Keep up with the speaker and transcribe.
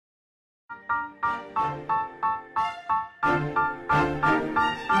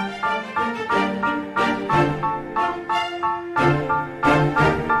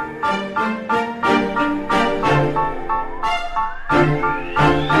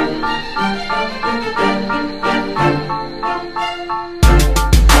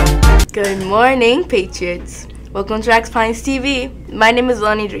Good morning, Patriots. Welcome to RPTV. My name is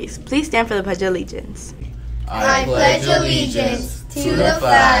Lonnie Dries. Please stand for the Pledge of Allegiance. I pledge allegiance to the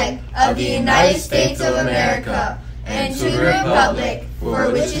flag of the United States of America and to the republic for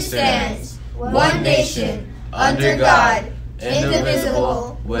which it stands, one nation, under God,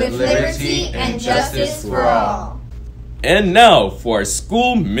 indivisible, with liberty and justice for all. And now for our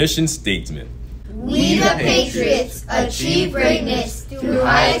school mission statement. We the Patriots achieve greatness through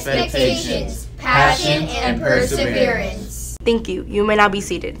high expectations, passion, and perseverance. Thank you. You may now be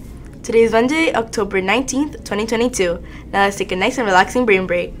seated. Today is Monday, October 19th, 2022. Now let's take a nice and relaxing brain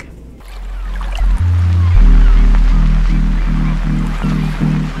break.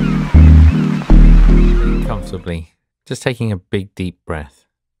 Comfortably, just taking a big deep breath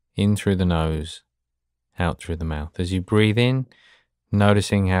in through the nose, out through the mouth. As you breathe in,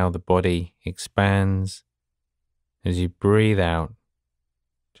 noticing how the body expands. As you breathe out,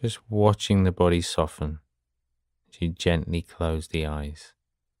 just watching the body soften as you gently close the eyes.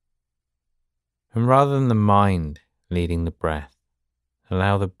 And rather than the mind leading the breath,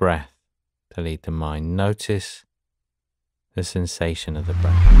 allow the breath to lead the mind. Notice the sensation of the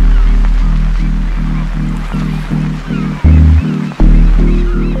breath.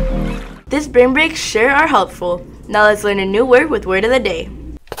 This brain breaks sure are helpful. Now let's learn a new word with Word of the Day.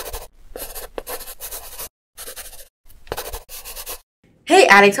 Hey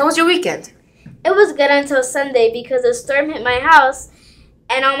Alex, how was your weekend? It was good until Sunday because a storm hit my house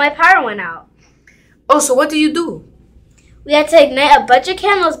and all my power went out. Oh, so what did you do? We had to ignite a bunch of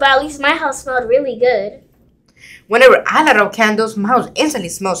candles, but at least my house smelled really good. Whenever I light up candles, my house instantly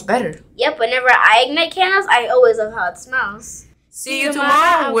smells better. Yep, whenever I ignite candles, I always love how it smells. See you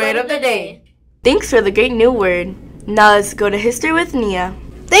tomorrow on Word of the Day. Thanks for the great new word. Now let's go to history with Nia.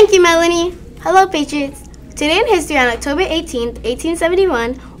 Thank you, Melanie. Hello, Patriots. Today in history on October 18th,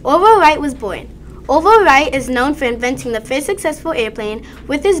 1871, Orville Wright was born. Orville Wright is known for inventing the first successful airplane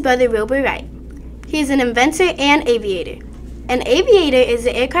with his brother Wilbur Wright. He is an inventor and aviator. An aviator is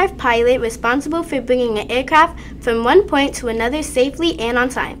an aircraft pilot responsible for bringing an aircraft from one point to another safely and on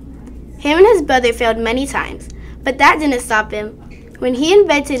time. Him and his brother failed many times, but that didn't stop him. When he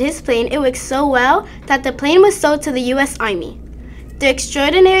invented his plane, it worked so well that the plane was sold to the U.S. Army. Their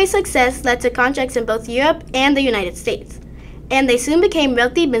extraordinary success led to contracts in both Europe and the United States, and they soon became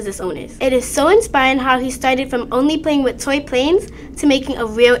wealthy business owners. It is so inspiring how he started from only playing with toy planes to making a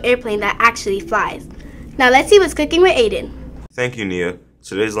real airplane that actually flies. Now let's see what's cooking with Aiden. Thank you, Nia.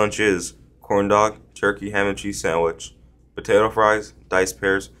 Today's lunch is corn dog, turkey, ham and cheese sandwich, potato fries, diced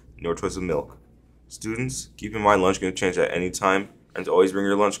pears, and your choice of milk. Students, keep in mind lunch can change at any time, and to always bring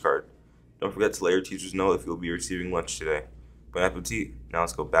your lunch card. Don't forget to let your teachers know if you'll be receiving lunch today. Bon appetit. Now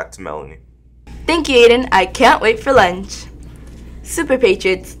let's go back to Melanie. Thank you, Aiden. I can't wait for lunch. Super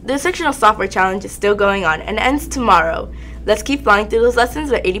Patriots, the sectional software challenge is still going on and ends tomorrow. Let's keep flying through those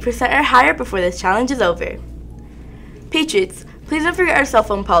lessons with 80% or higher before this challenge is over. Patriots, please don't forget our cell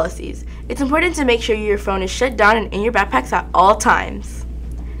phone policies. It's important to make sure your phone is shut down and in your backpacks at all times.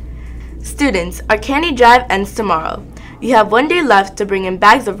 Students, our candy drive ends tomorrow. You have 1 day left to bring in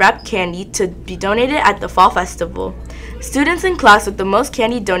bags of wrapped candy to be donated at the Fall Festival. Students in class with the most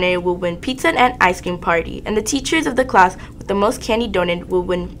candy donated will win pizza and ice cream party, and the teachers of the class with the most candy donated will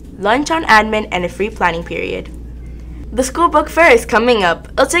win lunch on admin and a free planning period. The school book fair is coming up.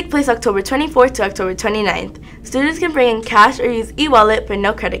 It'll take place October 24th to October 29th. Students can bring in cash or use e-wallet but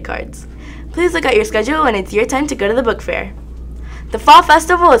no credit cards. Please look at your schedule when it's your time to go to the book fair. The Fall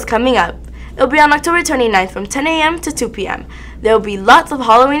Festival is coming up. It'll be on October 29th from 10 a.m. to 2 p.m. There will be lots of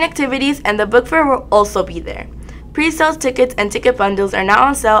Halloween activities and the book fair will also be there. Pre-sales tickets and ticket bundles are now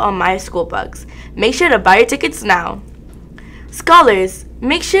on sale on My School Bugs. Make sure to buy your tickets now. Scholars,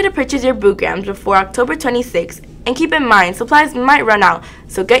 make sure to purchase your bootgrams before October 26th and keep in mind supplies might run out,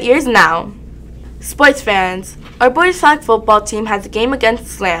 so get yours now. Sports fans, our boys flag football team has a game against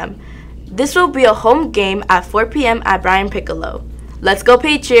Slam. This will be a home game at 4 p.m. at Brian Piccolo. Let's go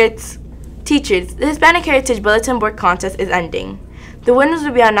Patriots! Teachers, the Hispanic Heritage Bulletin Board Contest is ending. The winners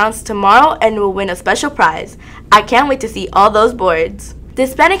will be announced tomorrow and will win a special prize. I can't wait to see all those boards. The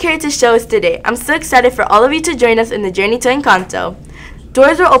Hispanic Heritage Show is today. I'm so excited for all of you to join us in the journey to Encanto.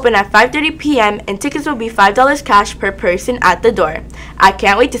 Doors will open at 5:30 p.m. and tickets will be $5 cash per person at the door. I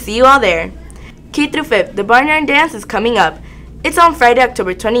can't wait to see you all there. K through 5th, the Barnyard Dance is coming up. It's on Friday,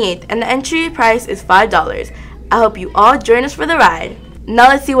 October 28th, and the entry price is $5. I hope you all join us for the ride. Now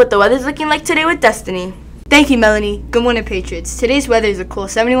let's see what the weather's looking like today with Destiny. Thank you, Melanie. Good morning, Patriots. Today's weather is a cool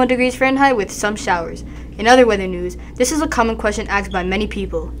 71 degrees Fahrenheit with some showers. In other weather news, this is a common question asked by many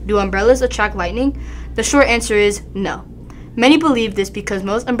people. Do umbrellas attract lightning? The short answer is no. Many believe this because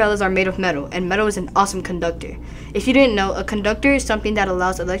most umbrellas are made of metal, and metal is an awesome conductor. If you didn't know, a conductor is something that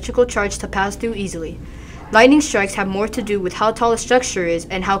allows electrical charge to pass through easily. Lightning strikes have more to do with how tall a structure is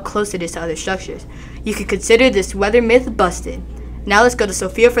and how close it is to other structures. You could consider this weather myth busted. Now let's go to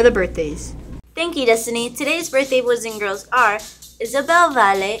Sophia for the birthdays. Thank you, Destiny. Today's birthday boys and girls are Isabel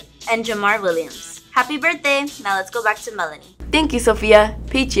Vale and Jamar Williams. Happy birthday! Now let's go back to Melanie. Thank you, Sophia.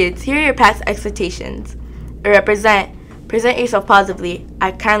 Patriots, here are your past expectations. Present yourself positively,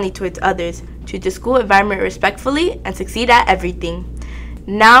 act kindly towards others, treat the school environment respectfully, and succeed at everything.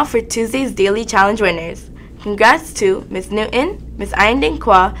 Now for Tuesday's Daily Challenge winners. Congrats to Miss Newton, Miss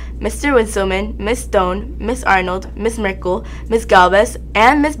Irondenkwa, Mr. Winselman, Miss Stone, Miss Arnold, Miss Merkel, Miss Galvez,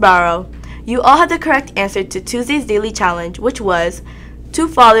 and Miss Barrow. You all had the correct answer to Tuesday's Daily Challenge, which was 2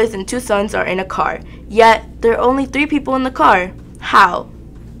 fathers and 2 sons are in a car, yet there are only 3 people in the car. How?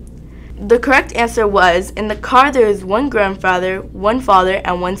 The correct answer was, in the car there is 1 grandfather, 1 father,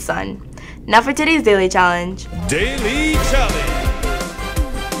 and 1 son. Now for today's Daily Challenge. Daily Challenge.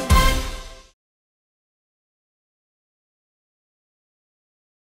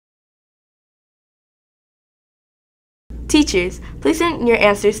 Teachers, please send your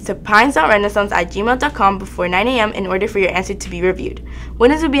answers to pines.renaissance@gmail.com before 9 a.m. in order for your answer to be reviewed.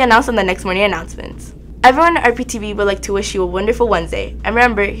 Winners will be announced on the next morning announcements. Everyone at RPTV would like to wish you a wonderful Wednesday. And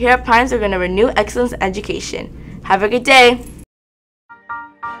remember, here at Pines, we're going to renew excellence in education. Have a good day.